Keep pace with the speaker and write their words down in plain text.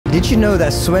Did you know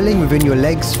that swelling within your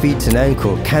legs, feet and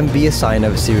ankle can be a sign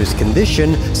of a serious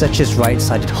condition such as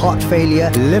right-sided heart failure,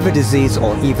 liver disease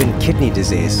or even kidney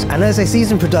disease? And as a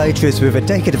seasoned podiatrist with a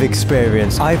decade of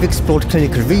experience, I've explored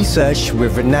clinical research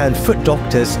with renowned foot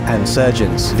doctors and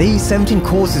surgeons. These 17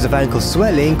 causes of ankle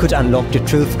swelling could unlock the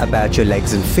truth about your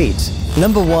legs and feet.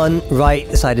 Number 1.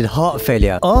 Right-sided heart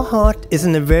failure. Our heart is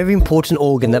a very important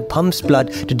organ that pumps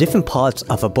blood to different parts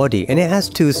of our body, and it has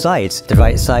two sides, the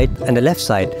right side and the left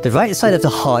side. The right side of the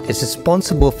heart is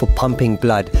responsible for pumping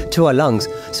blood to our lungs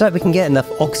so that we can get enough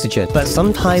oxygen. But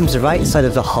sometimes the right side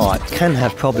of the heart can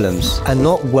have problems and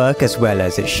not work as well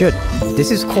as it should. This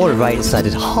is called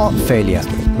right-sided heart failure.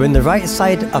 When the right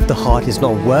side of the heart is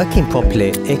not working properly,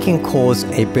 it can cause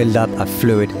a buildup of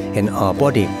fluid in our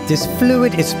body. This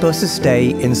fluid is supposed to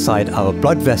stay inside our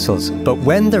blood vessels, but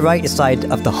when the right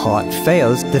side of the heart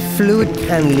fails, the fluid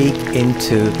can leak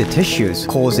into the tissues,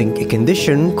 causing a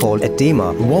condition called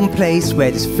edema. One place where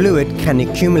this fluid can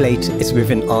accumulate is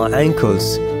within our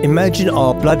ankles. Imagine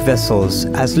our blood vessels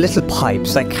as little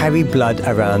pipes that carry blood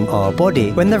around our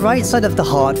body. When the right side of the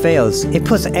heart fails, it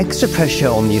puts extra pressure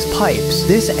on these pipes.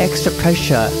 This extra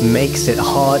pressure makes it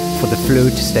hard for the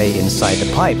fluid to stay inside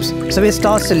the pipes. So it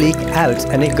starts to leak out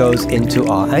and it goes into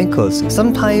our ankles.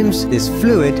 Sometimes this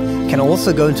fluid can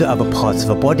also go into other parts of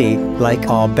our body, like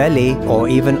our belly or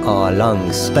even our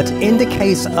lungs. But in the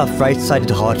case of right-sided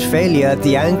heart failure,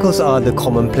 the ankles are the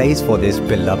common place for this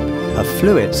buildup of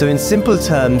fluid. So in simple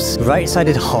terms,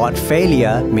 right-sided heart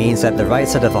failure means that the right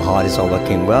side of the heart is not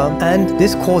working well, and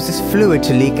this causes fluid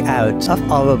to leak out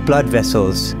of our blood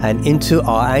vessels and into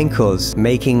our ankles,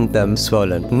 making them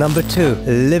swollen. Number 2.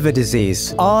 Liver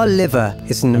disease. Our liver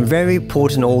is a very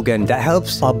important organ that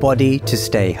helps our body to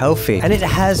stay healthy, and it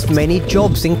has many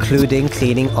jobs, including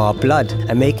cleaning our blood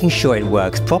and making sure it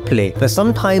works properly. But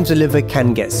sometimes the liver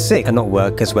can get sick and not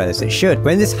work as well as it should.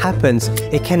 When this happens,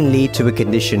 it can lead to a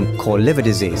condition called liver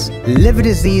disease. Liver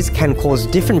disease can cause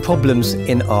different problems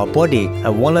in our body,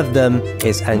 and one of them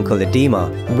is ankle edema.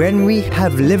 When we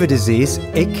have liver disease,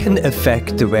 it can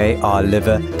affect the way our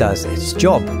liver does its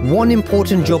job. One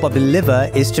important job of the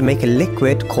liver is to make a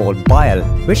liquid called bile,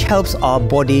 which helps our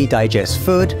body digest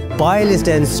food. Bile is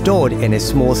then stored in a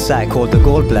small sac called the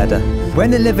gallbladder. When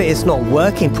the liver is not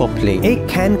working properly, it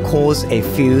can cause a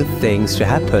few things to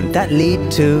happen that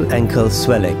lead to ankle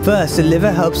swelling. First, the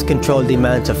liver helps control the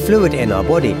amount of fluid in our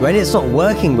body. When it's not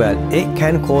working well, it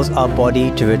can cause our body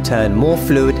to return more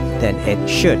fluid than it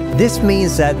should. This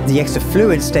means that the extra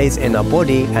fluid stays in our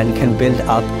body and can build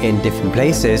up in different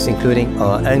places, including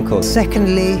our ankles.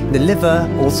 Secondly, the liver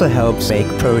also helps make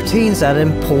proteins that are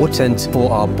important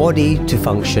for our body to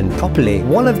function properly.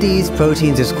 One of these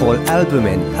proteins is called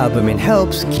albumin. Albumin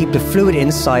helps keep the fluid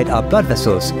inside our blood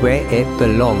vessels where it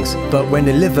belongs. But when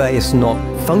the liver is not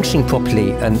functioning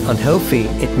properly and unhealthy,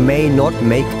 it may not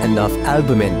make enough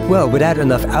albumin. Well, without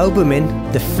enough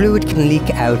albumin, the fluid can leak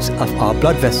out of our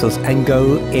blood vessels and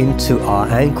go into our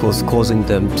ankles, causing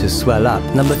them to swell up.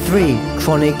 Number 3.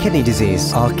 Chronic kidney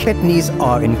disease. Our kidneys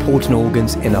are important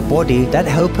organs in our body that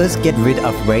help us get rid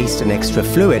of waste and extra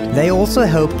fluid. They also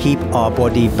help keep our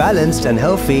body balanced and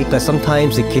healthy, but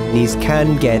sometimes the kidneys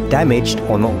can get damaged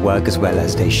or not work as well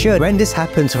as they should. When this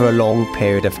happens for a long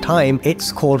period of time,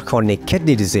 it's called chronic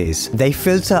kidney disease. They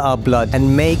filter our blood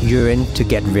and make urine to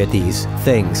get rid of these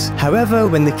things. However,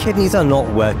 when the kidneys are not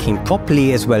working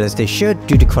properly as well as they should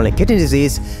due to chronic kidney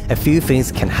disease, a few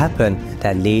things can happen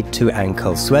that lead to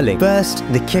ankle swelling. First,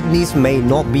 the kidneys may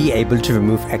not be able to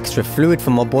remove extra fluid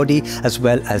from our body as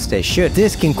well as they should.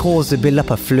 This can cause the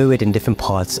buildup of fluid in different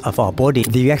parts of our body.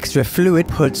 The extra fluid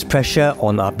puts pressure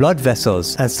on our blood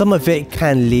vessels, and some of it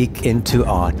can leak into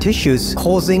our tissues,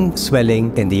 causing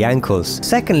swelling in the ankles.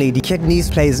 Secondly, the kidneys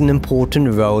plays an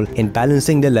important role in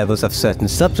balancing the levels of certain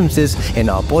substances in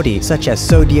our body, such as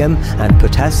sodium and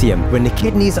potassium. When the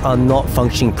kidneys are not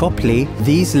functioning properly,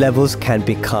 these levels can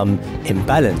become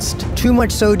imbalanced. Too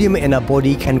much sodium in our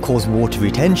body can cause water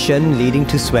retention, leading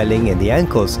to swelling in the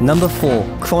ankles. Number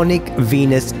 4. Chronic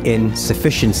venous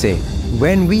insufficiency.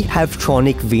 When we have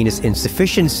chronic venous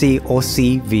insufficiency, or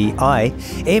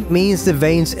CVI, it means the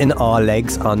veins in our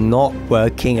legs are not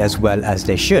working as well as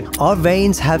they should. Our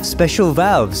veins have special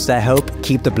valves that help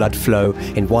keep the blood flow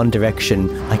in one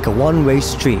direction, like a one-way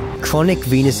street. Chronic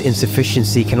venous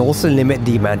insufficiency can also limit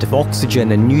the amount of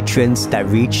oxygen and nutrients that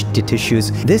reach connective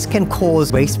tissues, this can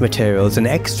cause waste materials and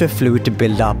extra fluid to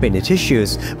build up in the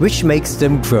tissues, which makes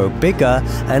them grow bigger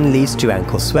and leads to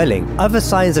ankle swelling. Other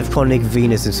signs of chronic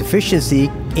venous insufficiency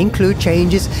include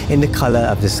changes in the color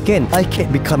of the skin, like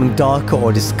it becoming darker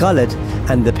or discolored,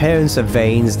 and the appearance of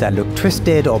veins that look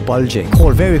twisted or bulging,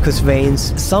 called varicose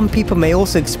veins. Some people may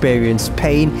also experience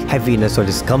pain, heaviness or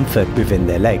discomfort within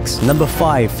their legs. Number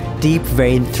 5. Deep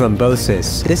vein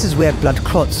thrombosis. This is where blood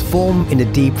clots form in the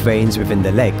deep veins within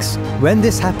the legs. When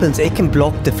this happens, it can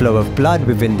block the flow of blood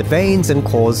within the veins and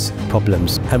cause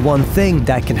problems. And one thing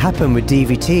that can happen with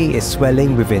DVT is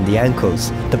swelling within the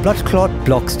ankles. The blood clot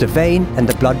blocks the vein and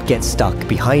the blood gets stuck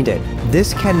behind it.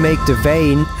 This can make the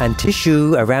vein and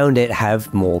tissue around it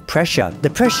have more pressure.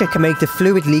 The pressure can make the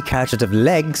fluid leak out of the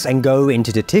legs and go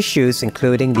into the tissues,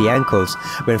 including the ankles.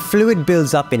 When fluid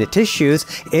builds up in the tissues,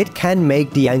 it can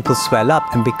make the ankle swell up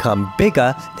and become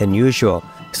bigger than usual.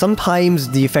 Sometimes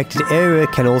the affected area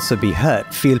can also be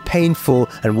hurt, feel painful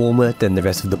and warmer than the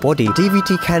rest of the body.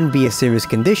 DVT can be a serious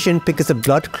condition because the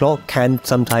blood clot can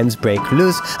sometimes break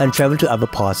loose and travel to other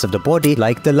parts of the body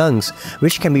like the lungs,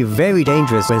 which can be very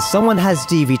dangerous. When someone has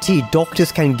DVT,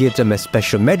 doctors can give them a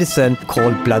special medicine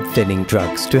called blood thinning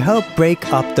drugs to help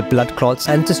break up the blood clots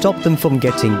and to stop them from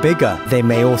getting bigger. They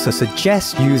may also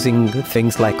suggest using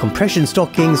things like compression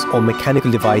stockings or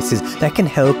mechanical devices that can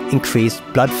help increase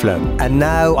blood flow. And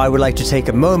now I would like to take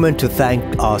a moment to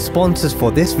thank our sponsors for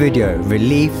this video,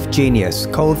 Relief Genius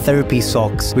Cold Therapy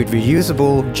Socks with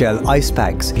reusable gel ice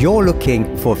packs. You're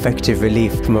looking for effective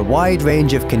relief from a wide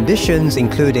range of conditions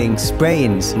including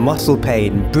sprains, muscle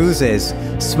pain, bruises,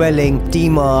 swelling,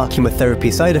 edema, chemotherapy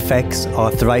side effects,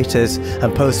 arthritis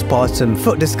and postpartum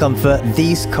foot discomfort.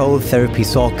 These cold therapy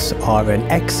socks are an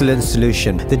excellent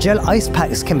solution. The gel ice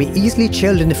packs can be easily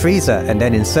chilled in the freezer and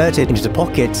then inserted into the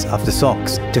pockets of the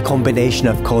socks. The combination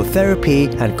of cold therapy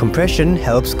and compression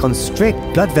helps constrict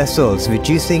blood vessels,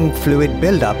 reducing fluid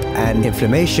buildup and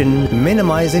inflammation,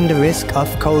 minimizing the risk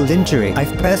of cold injury.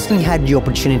 I've personally had the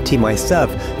opportunity myself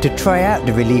to try out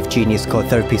the Relief Genius Cold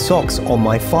Therapy Socks on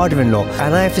my father-in-law,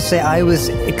 and I have to say I was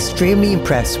extremely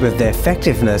impressed with their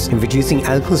effectiveness in reducing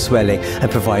ankle swelling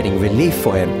and providing relief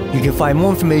for him. You can find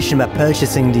more information about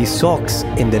purchasing these socks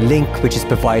in the link which is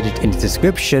provided in the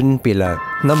description below.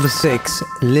 Number 6.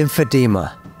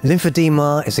 Lymphedema.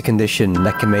 Lymphedema is a condition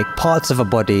that can make parts of our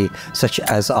body, such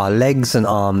as our legs and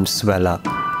arms, swell up.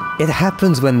 It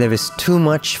happens when there is too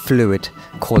much fluid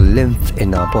called lymph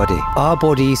in our body. Our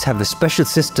bodies have a special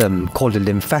system called the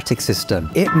lymphatic system.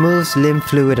 It moves lymph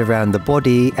fluid around the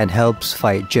body and helps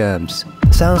fight germs.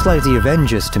 Sounds like the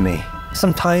Avengers to me.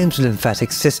 Sometimes the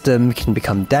lymphatic system can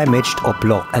become damaged or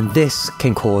blocked, and this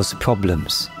can cause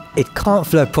problems. It can't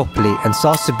flow properly and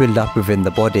starts to build up within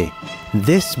the body.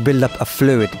 This buildup of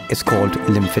fluid is called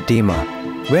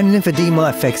lymphedema. When lymphedema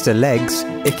affects the legs,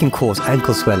 it can cause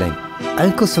ankle swelling.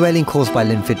 Ankle swelling caused by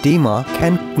lymphedema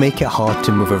can make it hard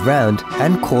to move around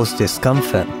and cause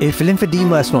discomfort. If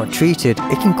lymphedema is not treated,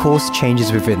 it can cause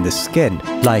changes within the skin,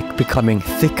 like becoming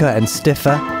thicker and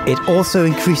stiffer. It also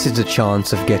increases the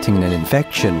chance of getting an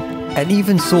infection, and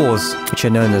even sores, which are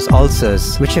known as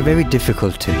ulcers, which are very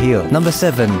difficult to heal. Number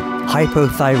 7.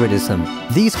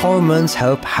 Hypothyroidism. These hormones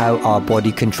help how our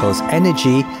body controls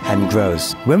energy and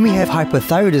grows. When we have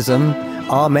hypothyroidism,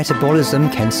 our metabolism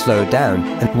can slow down,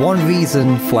 and one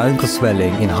reason for ankle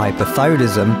swelling in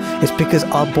hypothyroidism is because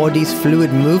our body's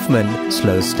fluid movement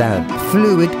slows down.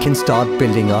 Fluid can start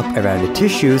building up around the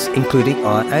tissues, including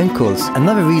our ankles.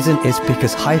 Another reason is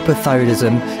because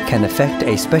hypothyroidism can affect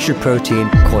a special protein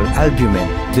called albumin.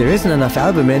 If there isn't enough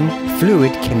albumin,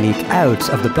 fluid can leak out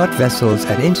of the blood vessels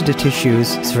and into the tissues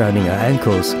surrounding our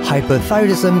ankles.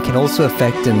 Hypothyroidism can also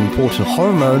affect an important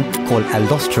hormone called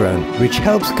aldosterone, which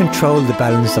helps control the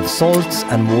balance of salts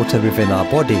and water within our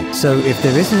body. So if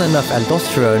there isn't enough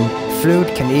aldosterone,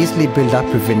 fluid can easily build up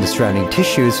within the surrounding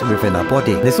tissues within our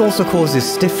body. This also causes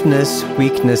stiffness,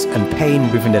 weakness and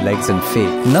pain within the legs and feet.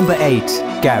 Number 8.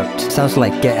 Gout. Sounds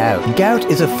like get out. Gout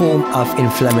is a form of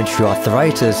inflammatory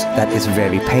arthritis that is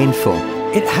very painful.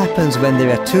 It happens when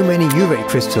there are too many urate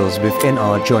crystals within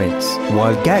our joints.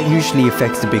 While gout usually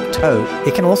affects the big toe,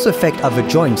 it can also affect other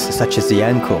joints such as the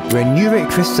ankle. When urate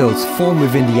crystals form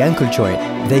within the ankle joint,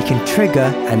 they can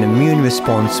trigger an immune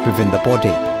response within the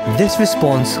body. This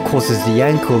response causes the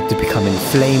ankle to become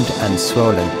inflamed and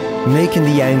swollen, making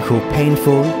the ankle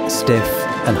painful, stiff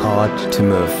and hard to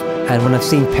move. And when I've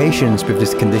seen patients with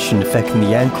this condition affecting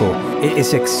the ankle, it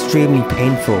is extremely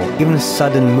painful. Even a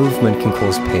sudden movement can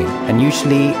cause pain, and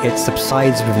usually it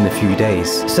subsides within a few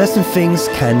days. Certain things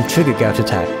can trigger gout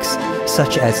attacks,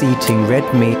 such as eating red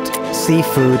meat,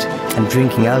 seafood, and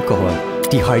drinking alcohol.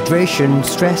 Dehydration,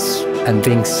 stress, and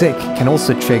being sick can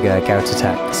also trigger a gout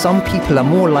attack. Some people are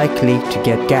more likely to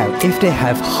get gout if they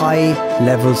have high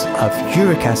levels of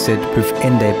uric acid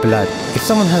within their blood. If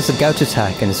someone has a gout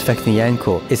attack and is affecting the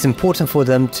ankle, it's important for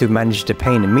them to manage the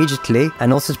pain immediately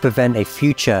and also to prevent a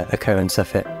future occurrence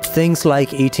of it. Things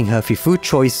like eating healthy food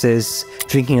choices,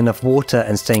 drinking enough water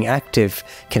and staying active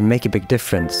can make a big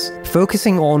difference.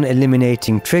 Focusing on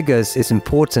eliminating triggers is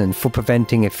important for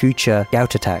preventing a future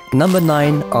gout attack. Number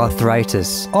 9,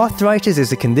 arthritis. Arthritis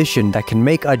is a condition that can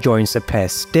make our joints appear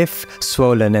stiff,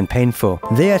 swollen and painful.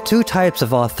 There are two types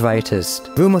of arthritis: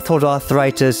 rheumatoid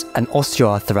arthritis and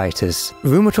osteoarthritis.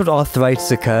 Rheumatoid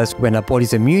arthritis occurs when our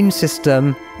body's immune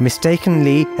system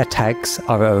mistakenly attacks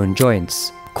our own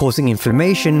joints, causing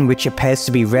inflammation which appears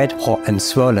to be red, hot and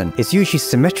swollen. It's usually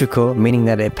symmetrical, meaning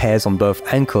that it appears on both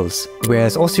ankles,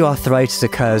 whereas osteoarthritis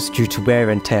occurs due to wear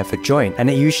and tear of a joint, and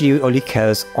it usually only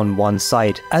occurs on one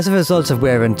side. As a result of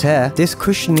wear and tear, this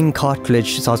cushioning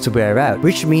cartilage starts to wear out,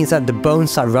 which means that the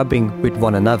bones start rubbing with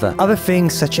one another. Other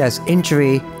things such as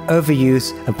injury,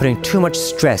 overuse and putting too much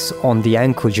stress on the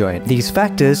ankle joint. These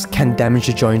factors can damage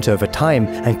the joint over time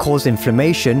and cause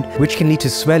inflammation, which can lead to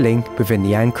swelling within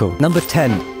the ankle. Number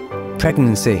 10,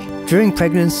 pregnancy. During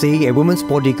pregnancy, a woman's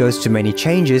body goes through many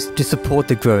changes to support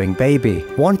the growing baby.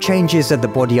 One change that the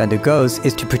body undergoes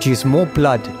is to produce more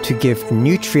blood to give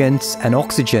nutrients and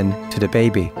oxygen to the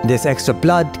baby. This extra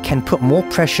blood can put more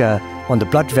pressure on the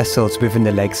blood vessels within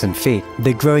the legs and feet.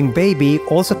 The growing baby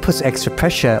also puts extra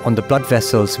pressure on the blood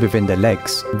vessels within the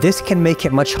legs. This can make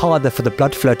it much harder for the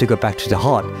blood flow to go back to the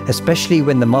heart, especially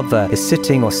when the mother is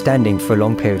sitting or standing for a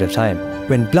long period of time.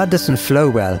 When blood doesn't flow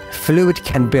well, fluid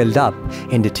can build up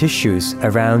in the tissues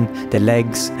around the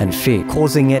legs and feet,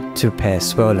 causing it to appear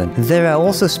swollen. There are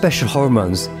also special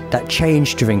hormones that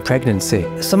change during pregnancy.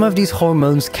 Some of these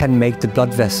hormones can make the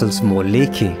blood vessels more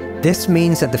leaky. This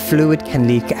means that the fluid can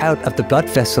leak out of the blood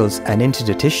vessels and into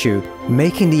the tissue,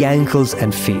 making the ankles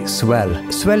and feet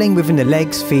swell. Swelling within the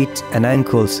legs, feet and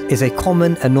ankles is a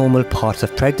common and normal part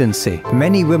of pregnancy.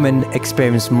 Many women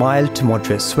experience mild to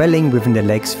moderate swelling within the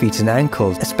legs, feet and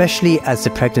ankles, especially as the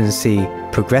pregnancy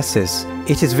progresses.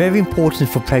 It is very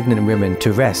important for pregnant women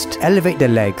to rest, elevate their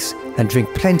legs and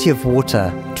drink plenty of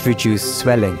water to reduce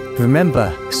swelling.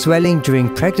 Remember, swelling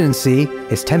during pregnancy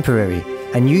is temporary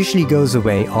and usually goes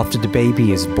away after the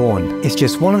baby is born. It's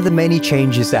just one of the many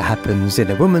changes that happens in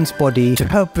a woman's body to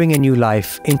help bring a new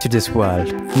life into this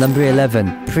world. Number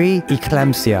 11,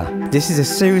 pre-eclampsia. This is a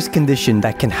serious condition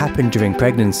that can happen during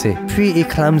pregnancy.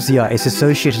 Pre-eclampsia is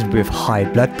associated with high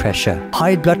blood pressure.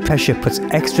 High blood pressure puts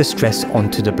extra stress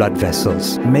onto the blood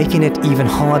vessels, making it even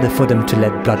harder for them to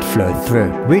let blood flow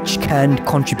through, which can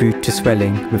contribute to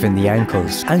swelling within the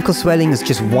ankles. Ankle swelling is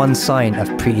just one sign of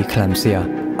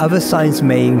pre-eclampsia. Other signs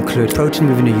may include protein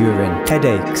within the urine,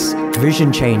 headaches,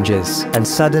 vision changes, and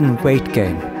sudden weight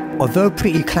gain. Although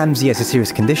pre-eclampsia is a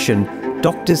serious condition,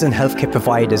 doctors and healthcare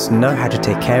providers know how to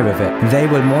take care of it. They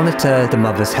will monitor the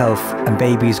mother's health and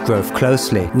baby's growth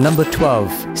closely. Number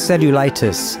 12,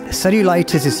 cellulitis.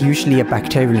 Cellulitis is usually a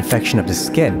bacterial infection of the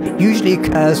skin. It usually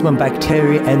occurs when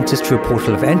bacteria enters through a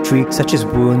portal of entry, such as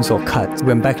wounds or cuts.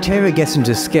 When bacteria gets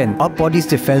into the skin, our body's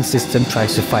defense system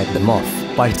tries to fight them off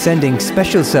by sending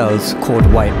special cells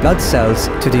called white blood cells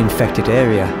to the infected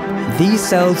area. These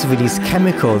cells release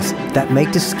chemicals that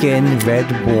make the skin red,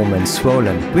 warm and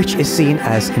swollen, which is seen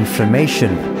as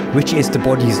inflammation, which is the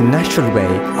body's natural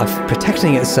way of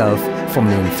protecting itself from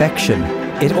the infection.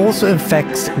 It also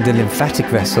infects the lymphatic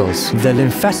vessels. The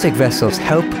lymphatic vessels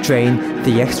help drain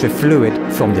the extra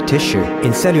fluid from the tissue.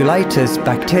 In cellulitis,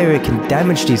 bacteria can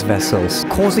damage these vessels,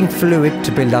 causing fluid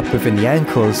to build up within the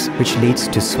ankles, which leads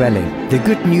to swelling. The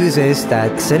good news is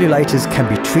that cellulitis can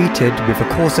be treated with a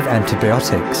course of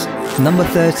antibiotics. Number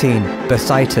 13,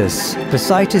 bursitis.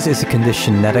 Bursitis is a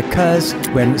condition that occurs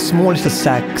when small little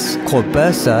sacs called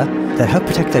bursa that help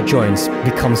protect their joints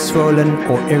become swollen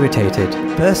or irritated.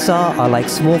 Bursa are like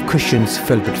small cushions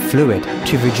filled with fluid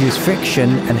to reduce friction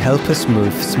and help us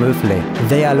move smoothly.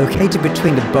 They are located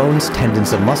between the bones,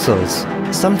 tendons and muscles.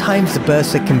 Sometimes the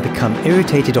bursa can become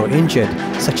irritated or injured,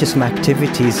 such as from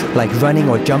activities like running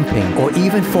or jumping, or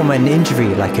even from an injury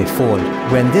like a fall.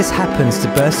 When this happens, the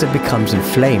bursa becomes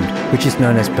inflamed, which is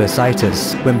known as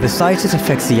bursitis. When bursitis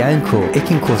affects the ankle, it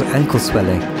can cause ankle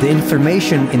swelling. The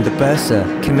inflammation in the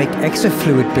bursa can make extra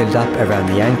fluid build up around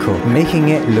the ankle, making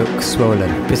it look swollen.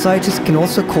 Bursitis can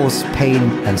also cause pain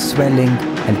and swelling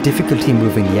and difficulty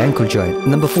moving the ankle joint.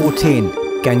 Number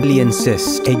 14, Ganglion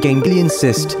cyst. A ganglion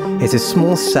cyst is a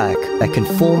small sac that can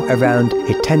form around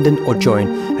a tendon or joint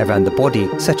around the body,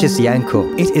 such as the ankle.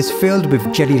 It is filled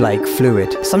with jelly-like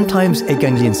fluid. Sometimes a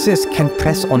ganglion cyst can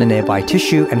press on a nearby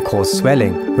tissue and cause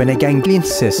swelling. When a ganglion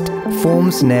cyst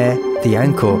forms near the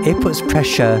ankle, it puts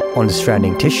pressure on the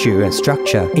surrounding tissue and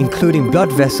structure, including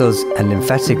blood vessels and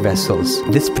lymphatic vessels.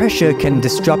 This pressure can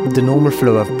disrupt the normal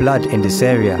flow of blood in this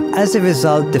area. As a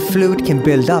result, the fluid can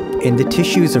build up in the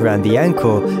tissues around the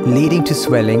ankle, leading to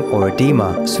swelling or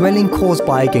edema. Swelling caused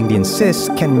by a ganglion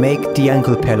cyst can make the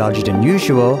ankle appear larger than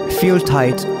usual, feel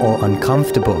tight or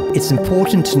uncomfortable. It's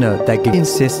important to note that ganglion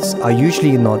cysts are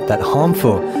usually not that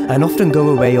harmful and often go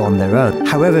away on their own.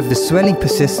 However, if the swelling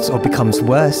persists or becomes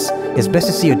worse, it's best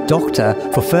to see a doctor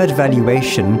for further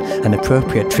evaluation and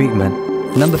appropriate treatment.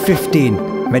 Number 15.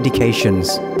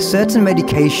 Medications. Certain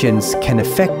medications can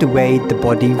affect the way the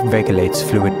body regulates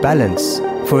fluid balance.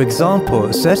 For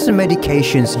example, certain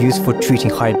medications used for treating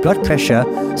high blood pressure,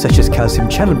 such as calcium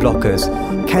channel blockers,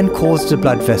 can cause the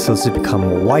blood vessels to become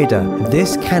more wider.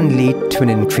 This can lead to an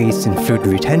increase in fluid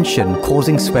retention,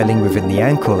 causing swelling within the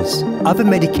ankles. Other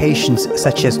medications,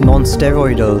 such as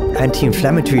non-steroidal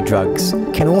anti-inflammatory drugs,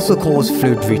 can also cause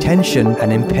fluid retention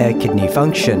and impair kidney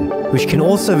function, which can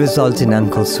also result in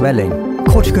ankle swelling.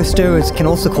 Corticosteroids can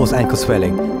also cause ankle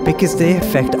swelling because they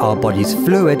affect our body's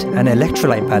fluid and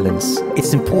electrolyte balance.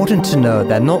 It's important to know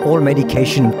that not all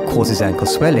medication causes ankle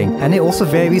swelling, and it also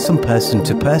varies from person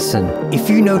to person. If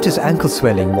you notice ankle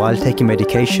swelling while taking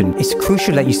medication, it's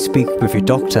crucial that you speak with your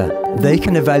doctor. They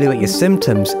can evaluate your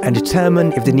symptoms and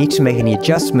determine if they need to make any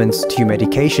adjustments to your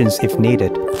medications if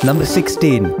needed. Number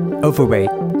 16. Overweight.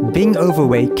 Being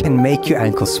overweight can make your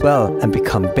ankles swell and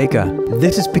become bigger.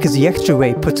 This is because the extra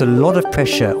weight puts a lot of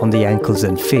pressure on the ankles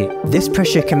and feet. This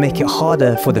pressure can make it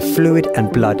harder for the fluid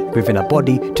and blood within our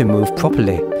body to move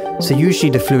properly. So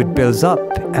usually the fluid builds up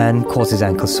and causes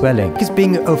ankle swelling. Because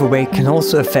being overweight can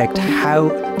also affect how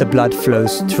the blood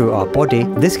flows through our body.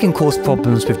 This can cause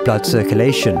problems with blood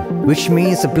circulation, which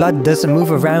means the blood doesn't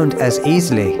move around as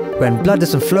easily. When blood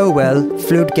doesn't flow well,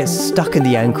 fluid gets stuck in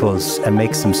the ankles and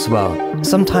makes them swell.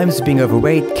 Sometimes being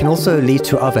overweight can also lead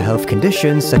to other health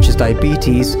conditions such as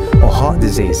diabetes or heart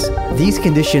disease. These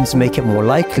conditions make it more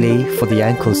likely for the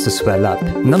ankles to swell up.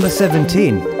 Number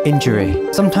 17.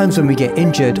 Injury. Sometimes when we get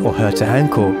injured or hurt our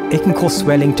ankle, it can cause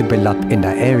swelling to build up in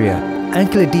that area.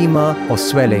 Ankle edema or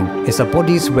swelling is our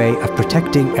body's way of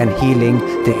protecting and healing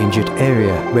the injured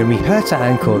area. When we hurt our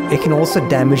ankle, it can also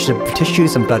damage the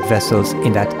tissues and blood vessels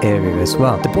in that area as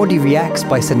well. The body reacts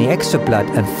by sending extra blood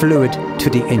and fluid to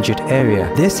the injured area.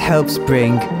 This helps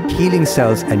bring healing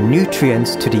cells and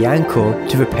nutrients to the ankle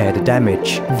to repair the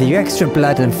damage. The extra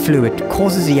blood and fluid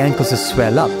causes the ankles to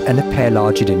swell up and appear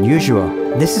larger than usual.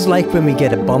 This is like when we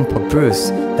get a bump or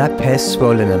bruise that appears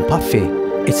swollen and puffy.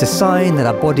 It's a sign that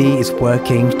our body is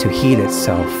working to heal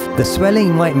itself. The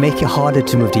swelling might make it harder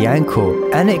to move the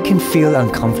ankle, and it can feel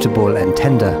uncomfortable and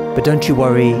tender. But don't you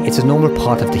worry, it's a normal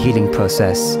part of the healing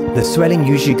process. The swelling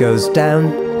usually goes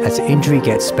down as the injury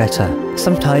gets better.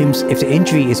 Sometimes, if the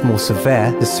injury is more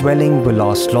severe, the swelling will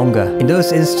last longer. In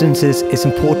those instances, it's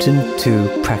important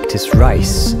to practice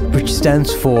RICE, which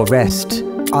stands for rest,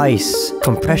 ice,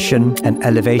 compression and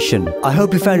elevation. I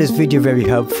hope you found this video very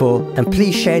helpful, and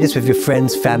please share this with your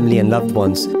friends, family and loved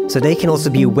ones so they can also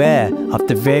be aware of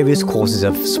the various causes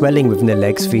of swelling within the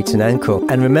legs, feet and ankle.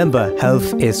 And remember,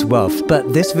 health is wealth.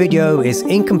 But this video is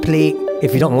incomplete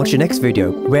if you don't watch the next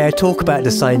video, where I talk about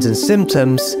the signs and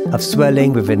symptoms of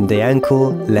swelling within the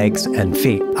ankle, legs and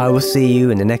feet. I will see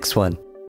you in the next one.